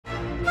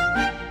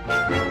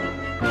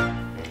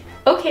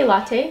Okay,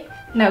 Latté,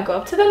 now go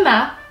up to the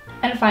map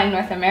and find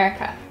North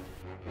America.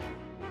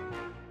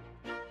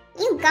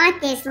 You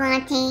got this,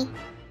 Latté.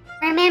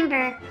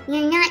 Remember,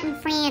 you're not in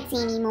France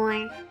anymore.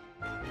 Here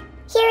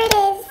it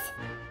is.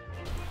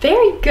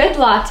 Very good,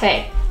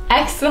 Latté.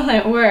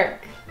 Excellent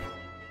work.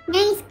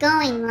 Nice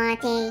going,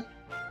 Latté.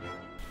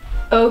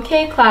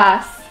 Okay,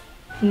 class.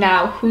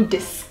 Now, who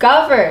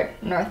discovered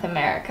North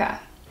America?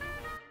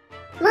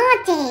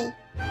 Latté.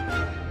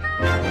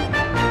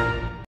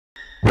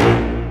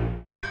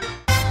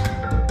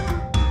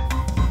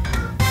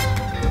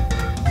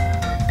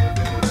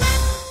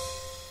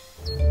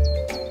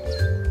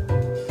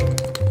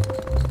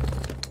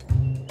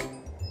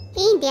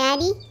 Hey,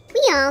 Daddy.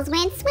 We all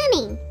went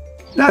swimming.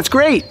 That's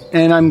great.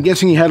 And I'm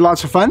guessing you had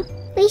lots of fun?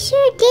 We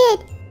sure did.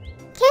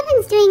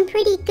 Kevin's doing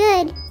pretty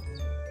good.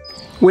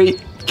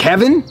 Wait,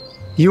 Kevin?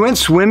 You went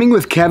swimming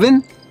with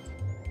Kevin?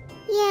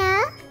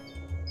 Yeah?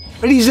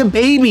 But he's a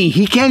baby.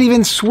 He can't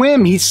even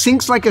swim. He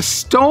sinks like a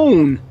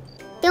stone.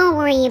 Don't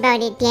worry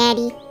about it,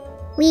 Daddy.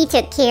 We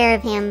took care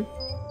of him.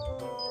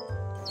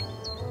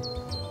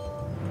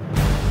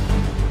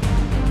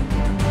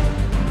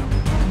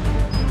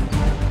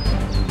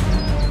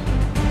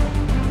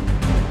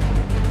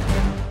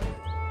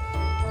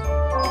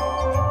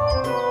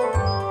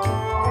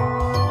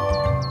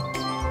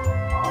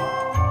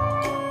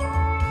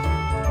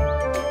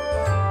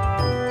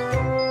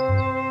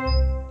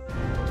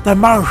 The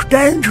most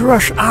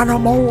dangerous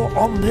animal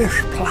on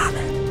this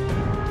planet.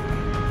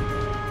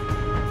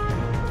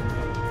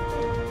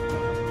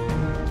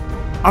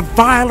 A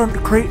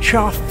violent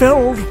creature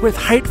filled with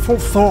hateful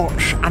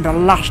thoughts and a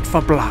lust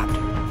for blood.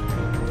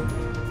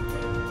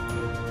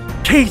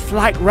 Teeth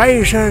like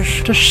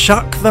razors to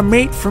suck the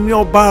meat from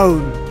your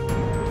bone.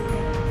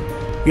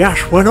 Yes,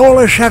 when all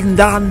is said and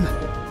done,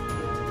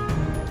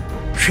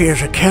 she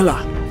is a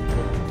killer.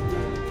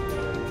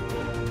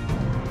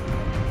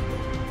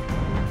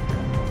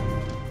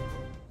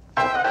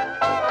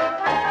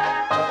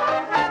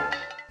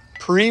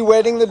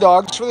 Pre-wetting the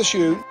dogs for the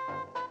shoot.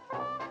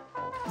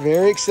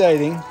 Very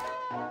exciting.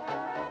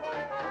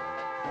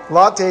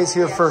 Latté's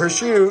here for her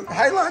shoot.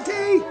 Hi,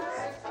 Latté!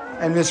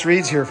 And Miss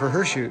Reed's here for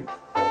her shoot.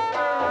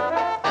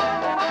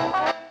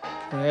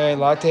 Okay,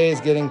 Latté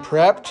is getting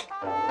prepped.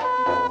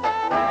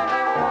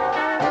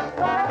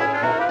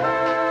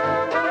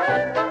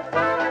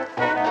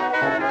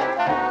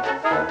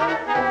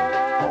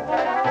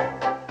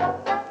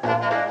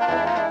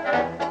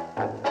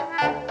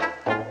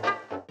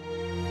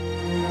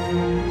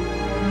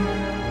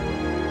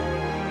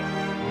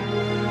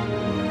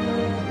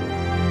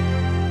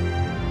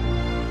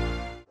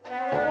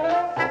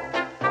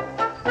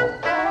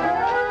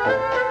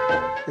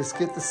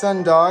 Biscuit the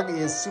sun dog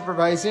is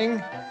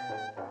supervising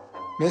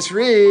Miss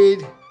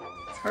Reed.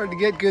 It's hard to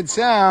get good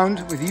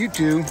sound with you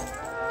two.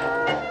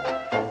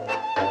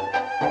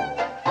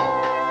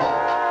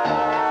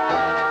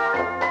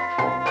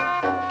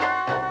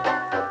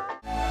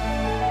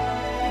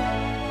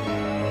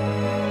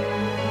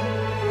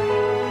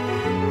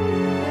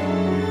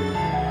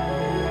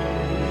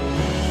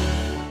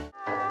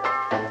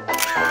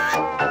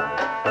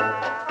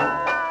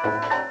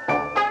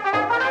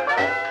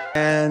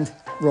 And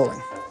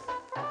rolling.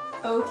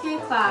 Okay,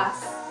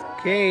 class.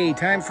 Okay,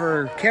 time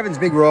for Kevin's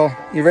big roll.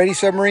 You ready,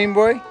 submarine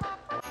boy?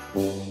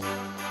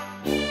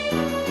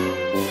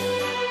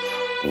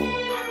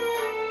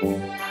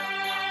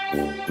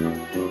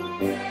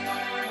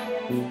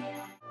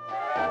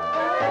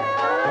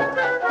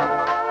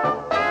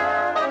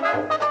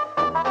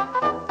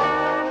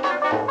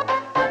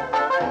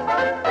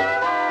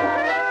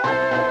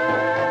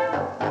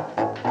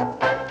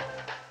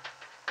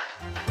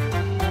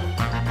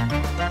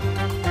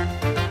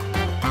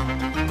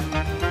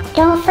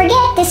 Don't forget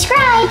to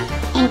subscribe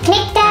and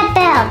click that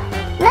bell.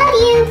 Love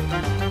you!